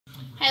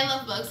Hey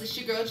love bugs, it's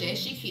your girl Jay,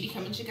 she cutie,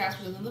 coming to you guys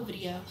with another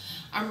video.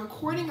 I'm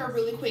recording a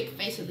really quick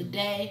face of the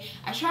day.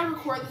 I tried to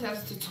record this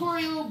as a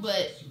tutorial,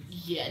 but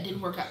yeah, it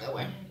didn't work out that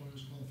way.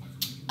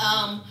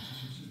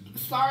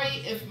 Sorry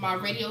if my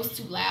radio's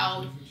too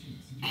loud.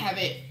 I have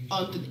it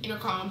on the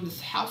intercom.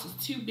 This house is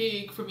too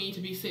big for me to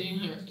be sitting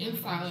here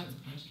in silence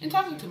and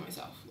talking to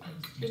myself. Like,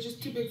 it's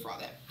just too big for all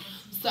that.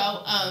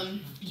 So,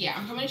 yeah,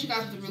 I'm coming at you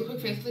guys with a real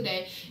quick face of the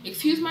day.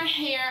 Excuse my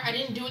hair. I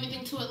didn't do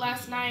anything to it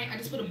last night. I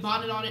just put a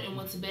bonnet on it and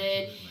went to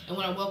bed. And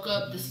when I woke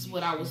up, this is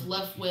what I was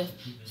left with.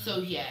 So,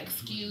 yeah,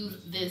 excuse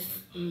this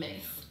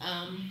mess.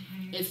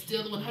 It's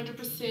still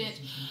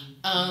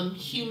 100%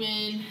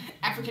 human,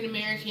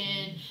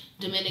 African-American,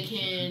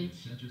 Dominican,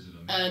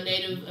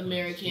 Native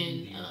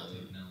American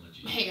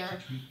hair.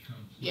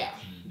 Yeah,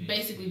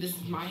 basically this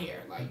is my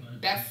hair. Like,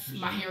 that's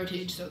my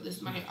heritage, so this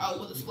is my hair.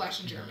 Oh, with a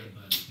splash of German.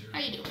 How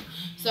you doing?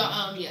 So,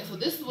 yeah, so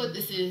this is what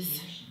this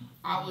is.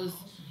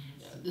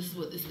 This is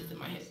what this is in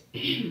my head.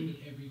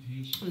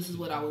 This is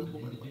what I was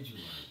born with.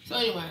 So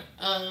anyway,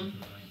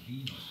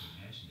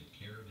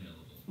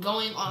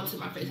 going on to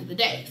my face of the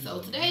day. So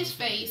today's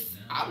face,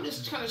 I'm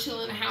just kind of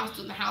chilling in the house,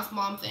 doing the house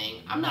mom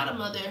thing. I'm not a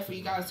mother, for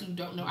you guys who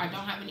don't know. I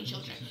don't have any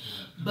children,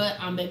 but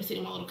I'm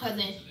babysitting my little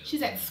cousin.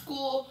 She's at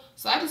school,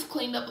 so I just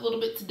cleaned up a little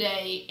bit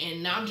today,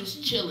 and now I'm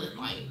just chilling.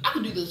 Like, I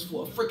could do this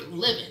for a freaking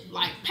living.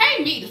 Like,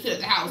 pay me to sit at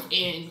the house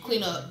and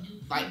clean up,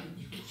 like,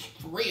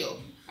 for real.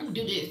 I can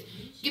do this.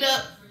 Get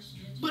up,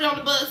 put it on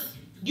the bus,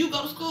 you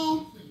go to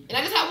school, and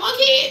I just have one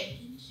kid.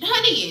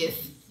 Honey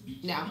is.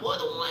 Now, more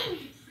than one,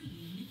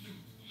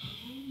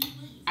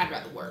 I'd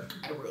rather work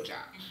at a real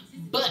job.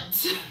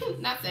 But,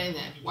 not saying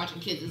that watching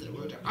kids isn't a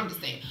real job. I'm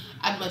just saying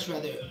I'd much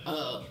rather,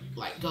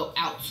 like, go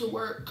out to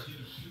work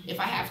if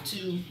I have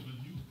to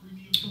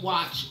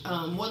watch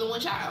more than one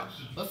child.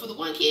 But for the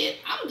one kid,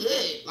 I'm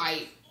good.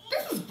 Like,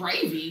 this is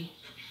gravy.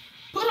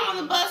 Put her on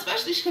the bus,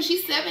 especially because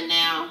she's 7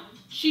 now.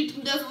 She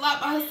does a lot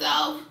by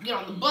herself. Get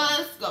on the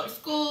bus, go to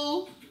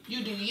school.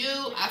 You do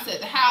you. I set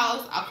the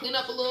house. I'll clean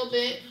up a little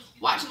bit,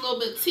 watch a little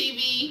bit of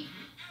TV,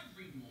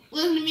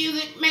 listen to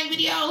music, make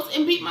videos,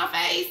 and beat my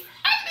face.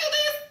 I can do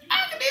this.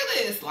 I can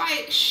do this.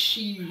 Like,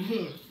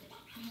 shoot.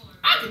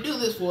 I can do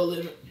this for a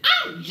living.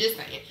 I'm just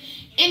saying.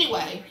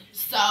 Anyway,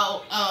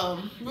 so,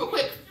 real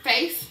quick,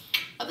 face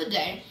of the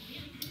day.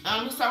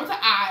 I'm gonna start with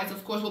the eyes,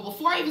 of course. Well,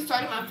 before I even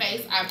started my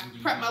face, I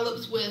prepped my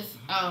lips with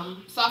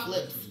Soft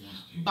Lips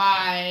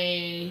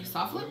by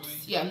Soft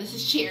Lips. Yeah, and this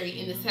is Cherry,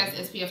 and this has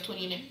SPF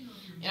 20 in it.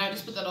 And I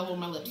just put that all over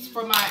my lips.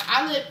 For my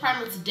eyelid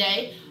primer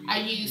today, I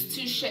used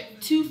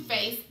Too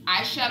Faced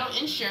Eyeshadow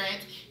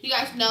Insurance. You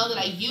guys know that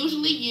I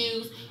usually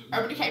use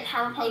Urban Decay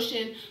Primer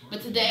Potion,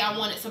 but today I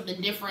wanted something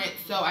different,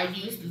 so I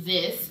used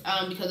this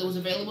because it was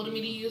available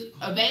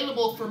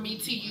for me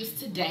to use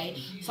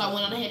today. So I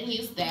went on ahead and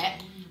used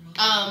that.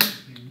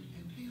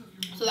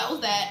 So that was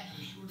that.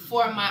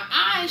 For my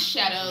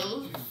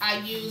eyeshadows, I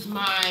use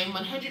my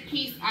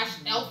 100-piece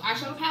e.l.f.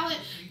 eyeshadow palette.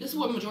 This is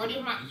where majority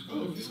of my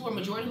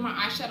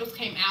eyeshadows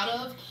came out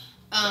of.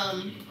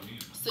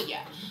 So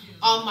yeah,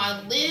 on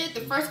my lid,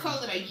 the first color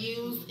that I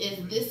use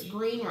is this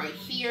green right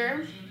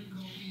here,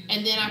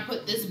 and then I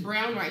put this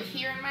brown right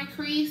here in my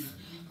crease,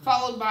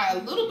 followed by a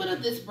little bit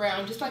of this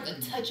brown, just like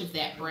a touch of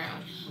that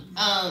brown.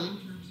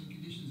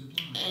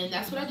 And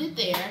that's what I did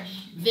there.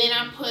 Then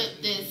I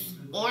put this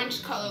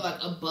orange color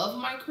like above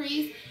my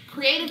crease.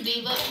 Creative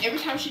Diva, every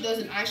time she does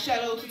an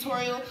eyeshadow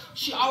tutorial,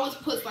 she always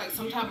puts like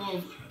some type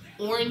of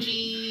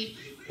orangey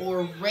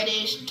or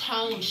reddish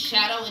tone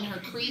shadow in her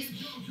crease,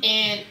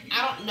 and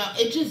I don't know,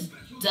 it just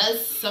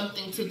does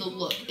something to the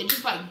look. It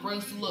just like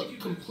brings the look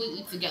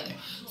completely together.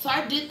 So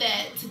I did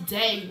that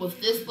today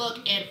with this look,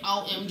 and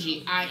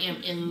OMG, I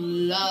am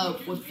in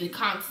love with the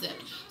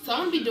concept. So I'm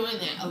gonna be doing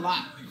that a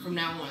lot from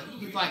now on.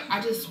 It's like, I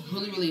just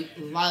really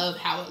love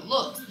how it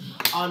looks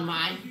on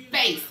my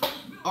face,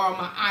 or on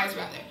my eyes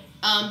rather.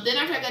 Then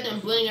after I got done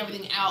blending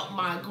everything out,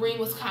 my green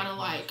was kind of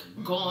like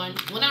gone.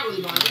 Well, not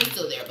really gone, it was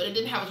still there, but it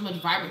didn't have as much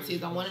vibrancy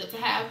as I wanted it to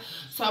have.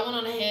 So I went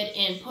on ahead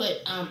and put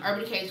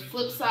Urban Decay's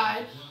Flip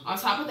Side on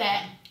top of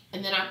that,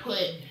 and then I put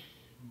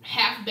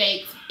Half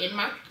Baked in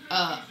my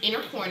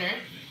inner corner.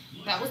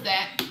 That was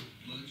that.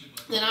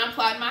 Then I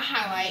applied my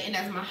highlight, and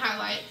as my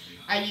highlight,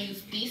 I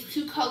used these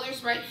two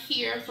colors right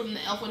here from the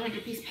e.l.f.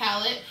 100-piece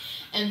palette.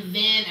 And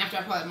then after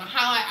I applied my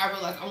highlight, I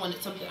realized I wanted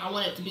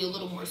it to be a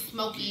little more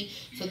smoky.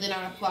 So then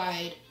I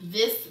applied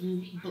this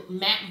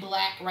matte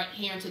black right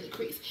here into the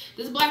crease.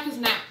 This black is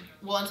not,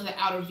 well, into the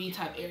outer V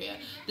type area.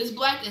 This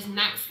black is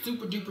not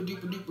super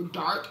duper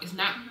dark. It's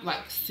not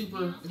like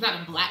super, it's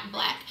not a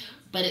black,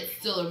 but it's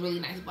still a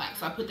really nice black.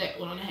 So I went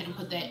on ahead and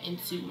put that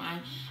into my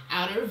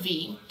outer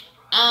V.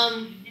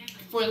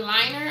 For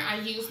liner, I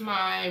used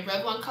my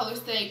Revlon Color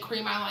Stay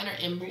Cream Eyeliner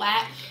in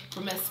black.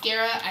 For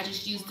mascara, I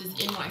just used this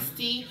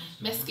NYC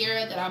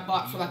mascara that I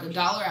bought for like $1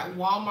 at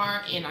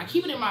Walmart, and I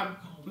keep it in my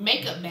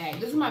makeup bag.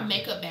 This is my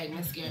makeup bag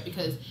mascara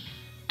because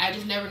I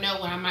just never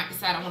know when I might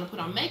decide I want to put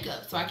on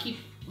makeup. So I keep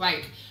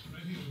like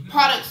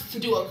products to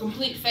do a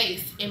complete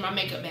face in my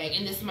makeup bag,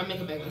 and this is my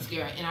makeup bag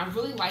mascara, and I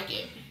really like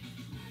it.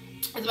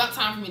 It's about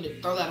time for me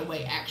to throw that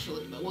away,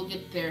 actually, but we'll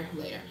get there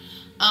later.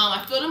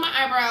 I filled in my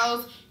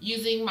eyebrows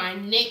using my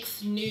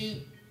NYX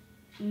Nude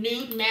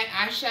Matte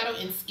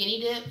Eyeshadow in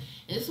Skinny Dip.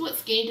 And this is what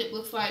Skinny Dip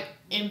looks like.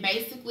 And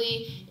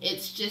basically,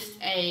 it's just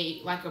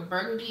like a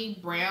burgundy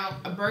brown,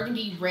 a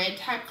burgundy red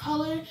type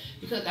color.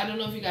 Because I don't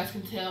know if you guys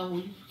can tell, well,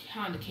 you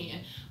kind of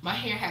can. My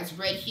hair has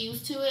red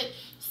hues to it.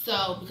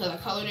 So, because I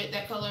colored it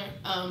that color.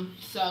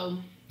 So,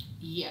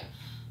 yeah.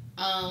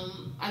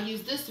 I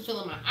use this to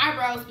fill in my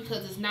eyebrows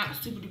because it's not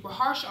super duper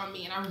harsh on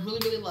me. And I really,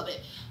 really love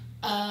it.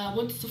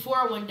 Went to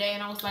Sephora one day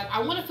and I was like,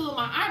 I want to fill in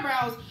my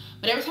eyebrows.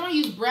 But every time I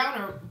use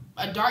brown or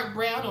a dark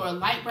brown or a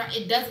light brown,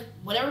 it doesn't,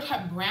 whatever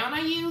type of brown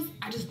I use,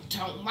 I just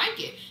don't like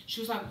it.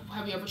 She was like,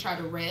 have you ever tried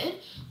a red?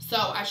 So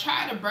I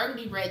tried a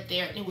burgundy red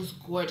there and it was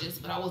gorgeous,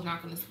 but I was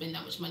not going to spend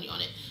that much money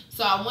on it.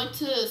 So I went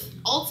to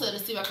Ulta to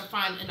see if I could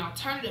find an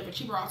alternative, a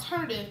cheaper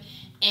alternative,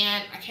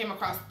 and I came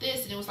across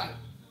this and it was like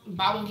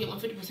buy one get one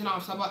 50%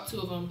 off. So I bought 2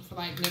 of them for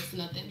like next to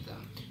nothing. So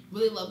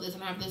really love this,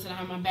 and I have this and I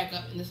have my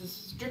backup, and this is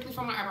strictly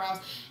for my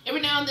eyebrows.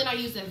 Every now and then I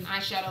use it as an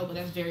eyeshadow, but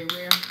that's very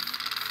rare.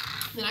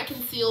 Then I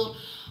concealed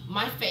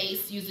my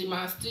face using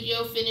my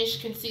Studio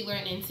Finish Concealer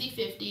in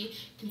NC50,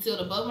 concealed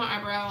above my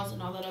eyebrows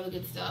and all that other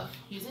good stuff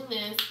using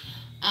this.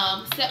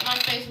 Set my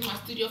face with my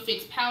Studio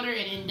Fix Powder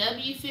in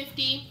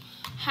NW50,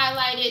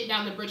 highlighted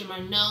down the bridge of my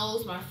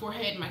nose, my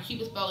forehead, my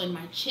cupid's bow, and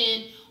my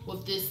chin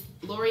with this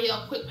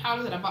L'Oreal Quick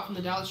Powder that I bought from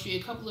the Dollar Tree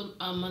a couple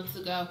of months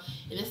ago.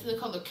 And this is the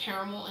color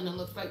Caramel, and it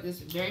looks like this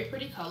very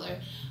pretty color.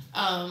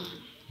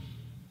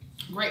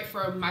 Great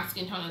for my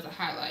skin tone as a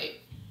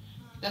highlight.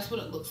 That's what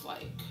it looks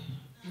like.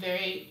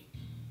 Very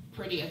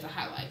pretty as a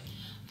highlight.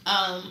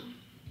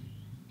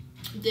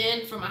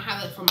 Then for my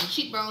highlight for my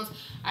cheekbones,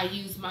 I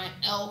use my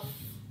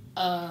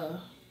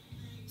e.l.f.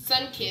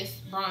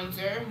 Sun-Kissed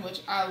bronzer,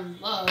 which I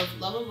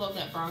love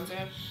that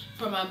bronzer.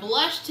 For my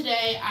blush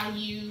today, I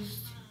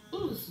used,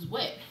 ooh, this is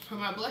wet. For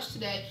my blush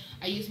today,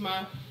 I used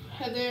my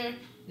Heather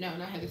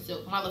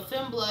Silk, my La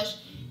Femme blush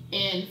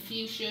in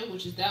Fuchsia,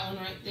 which is that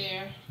one right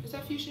there. Is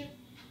that Fuchsia?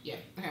 Yeah,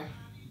 okay.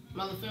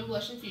 My La Femme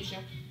blush in Fuchsia.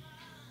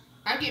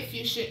 I get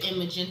Fuchsia and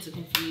Magenta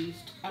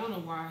confused. I don't know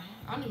why.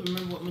 I don't even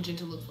remember what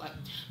Magenta looks like.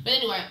 But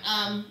anyway,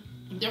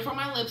 then for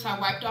my lips, I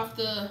wiped off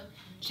the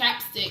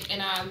chapstick and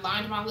I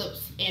lined my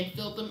lips and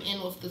filled them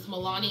in with this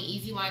Milani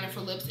Easy Liner for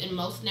Lips in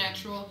Most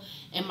Natural.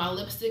 And my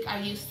lipstick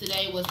I used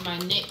today was my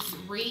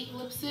NYX Re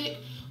lipstick,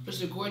 which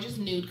is a gorgeous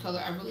nude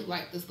color. I really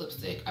like this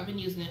lipstick. I've been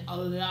using it a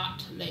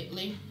lot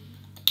lately.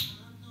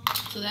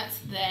 So that's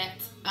that.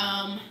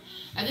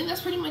 I think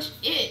that's pretty much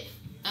it.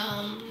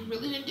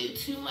 Really didn't do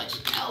too much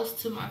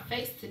else to my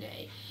face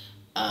today.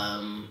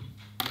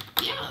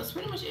 Yeah, that's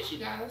pretty much it, you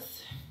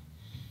guys.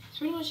 It's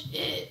pretty much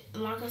it.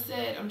 And like I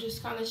said, I'm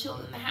just kind of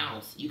chilling in the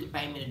house. You could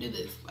pay me to do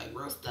this, like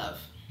real stuff.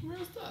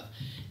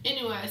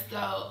 Anyway,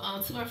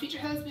 so to my future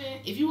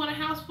husband, if you want a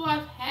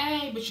housewife,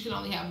 hey, but you can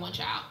only have one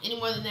child. Any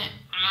more than that,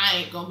 I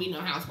ain't gonna be no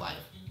housewife.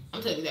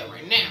 I'm telling you that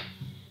right now.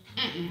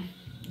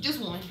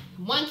 Just one.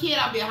 One kid,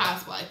 I'll be a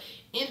housewife.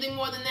 Anything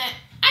more than that,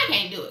 I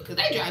can't do it because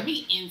they drive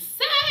me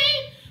insane.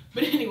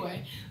 But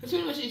anyway, that's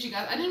pretty much it, you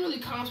guys. I didn't really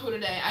contour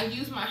today. I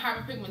used my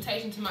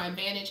hyperpigmentation to my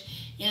advantage,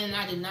 and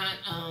I did not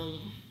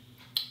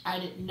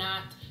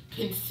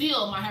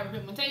conceal my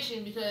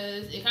hyperpigmentation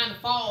because it kind of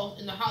falls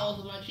in the hollows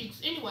of my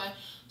cheeks anyway.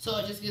 So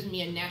it just gives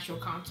me a natural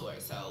contour.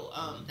 So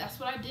that's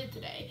what I did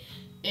today.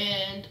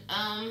 And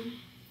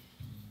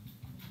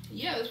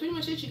yeah, that's pretty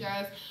much it, you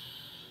guys.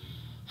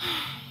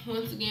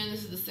 Once again,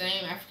 this is the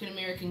same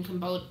African-American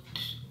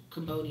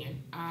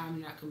Cambodian.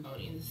 I'm not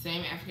Cambodian. The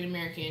same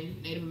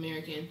African-American, Native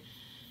American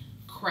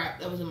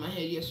crap that was in my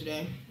head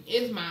yesterday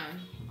is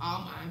mine.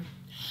 All mine.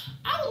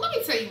 Let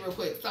me tell you real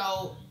quick.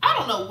 So, I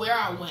don't know where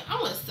I went.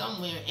 I went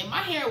somewhere, and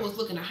my hair was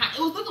looking hot.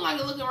 It was looking like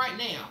it's looking right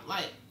now.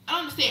 Like, I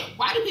don't understand.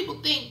 Why do people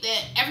think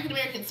that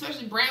African-Americans,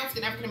 especially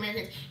brown-skinned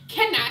African-Americans,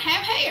 cannot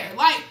have hair?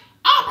 Like,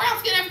 all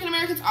brown-skinned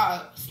African-Americans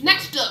are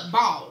snatched up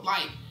bald.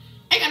 Like,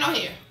 ain't got no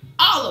hair.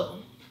 All of them.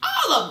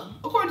 All of them.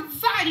 According to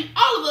society,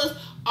 all of us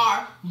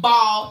are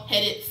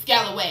bald-headed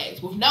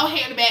scalawags with no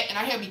hair in the back, and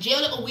our hair be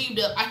gelled up or weaved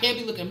up. Our hair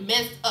be looking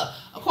messed up,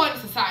 according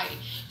to society.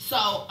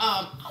 So,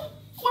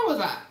 where was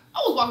I? I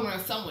was walking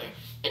around somewhere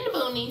in the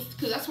boonies,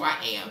 because that's where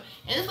I am.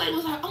 And this lady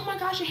was like, oh my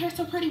gosh, your hair's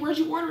so pretty. Where'd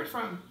you order it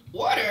from?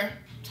 Order?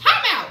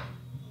 Time out.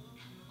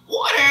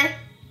 Order?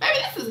 Baby,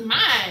 this is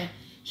mine.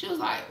 She was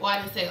like, well,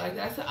 I didn't say it like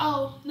that. I said,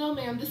 oh, no,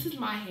 ma'am, this is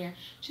my hair.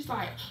 She's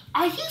like,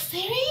 are you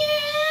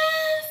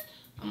serious?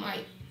 I'm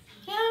like,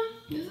 yeah,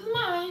 this is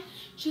mine.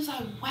 She's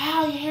like,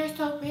 wow, your hair is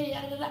so pretty.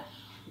 Da, da, da.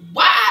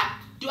 Why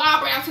do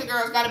all brown skin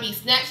girls gotta be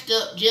snatched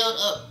up, gelled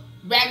up,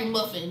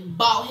 ragamuffin,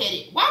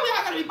 bald-headed? Why we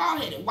all gotta be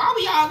bald-headed? Why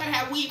we all gotta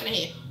have weave in the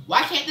hair?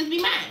 Why can't this be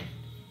mine?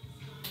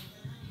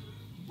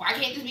 Why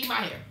can't this be my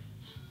hair?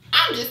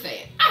 I'm just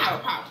saying, I have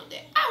a problem with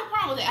that. I have a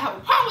problem with that. I have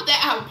a problem with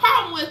that. I have a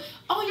problem with,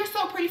 oh, you're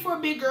so pretty for a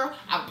big girl.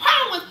 I have a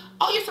problem with,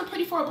 oh, you're so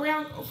pretty for a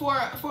brown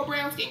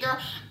skin girl.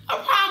 I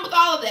have a problem with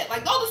all of that.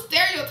 Like, those are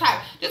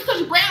stereotypes. Just because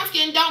you're brown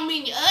skin don't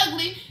mean you're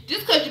ugly.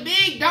 Just because you're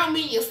big don't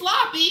mean you're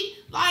sloppy.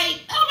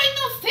 Like, that don't make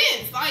no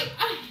sense. Like,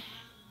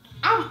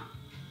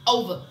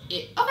 over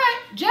it.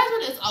 Okay,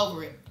 Jasmine is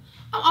over it.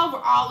 I'm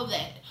over all of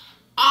that.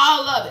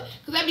 All of it.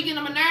 Because that be getting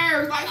on my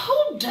nerves. Like,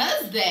 who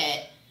does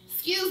that?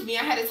 Excuse me,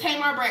 I had a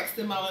Tamar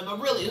Braxton moment, but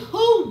really,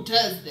 who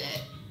does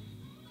that?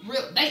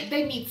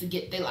 They need to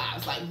get their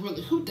lives. Like,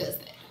 really, who does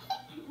that?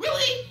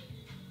 Really?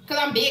 Because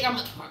I'm big, I'm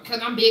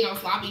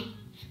sloppy.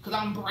 Because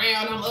I'm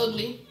brown, I'm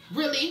ugly.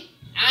 Really?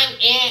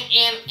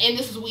 And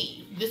this is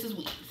weave. This is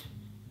weave.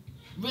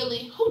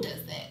 Really? Who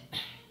does that?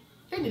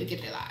 They need to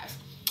get their lives.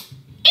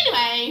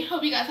 Anyway,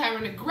 hope you guys are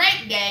having a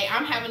great day.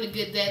 I'm having a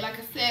good day. Like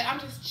I said, I'm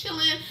just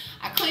chilling.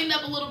 I cleaned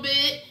up a little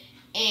bit,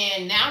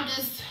 and now I'm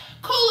just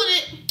cooling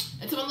it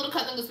until my little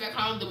cousin gets back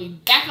home. Then we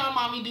back on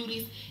mommy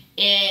duties,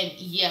 and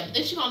yeah. But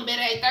then she going to bed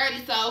at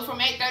 8:30, so from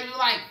 8:30 to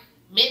like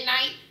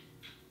midnight,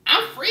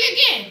 I'm free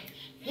again.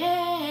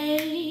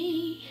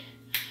 Yay!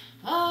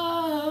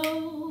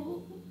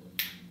 Oh,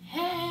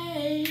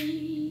 hey,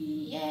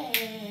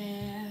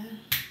 yeah.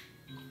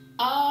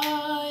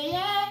 Oh,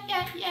 yeah,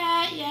 yeah,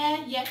 yeah,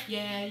 yeah, yeah,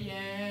 yeah,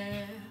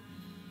 yeah.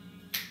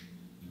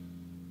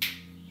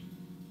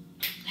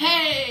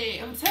 Hey,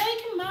 I'm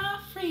taking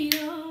my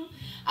freedom.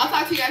 I'll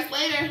talk to you guys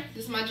later.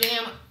 This is my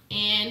jam.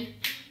 And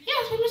yeah,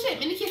 that's pretty much it.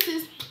 Many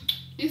kisses.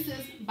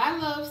 Deuces. Bye,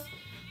 loves.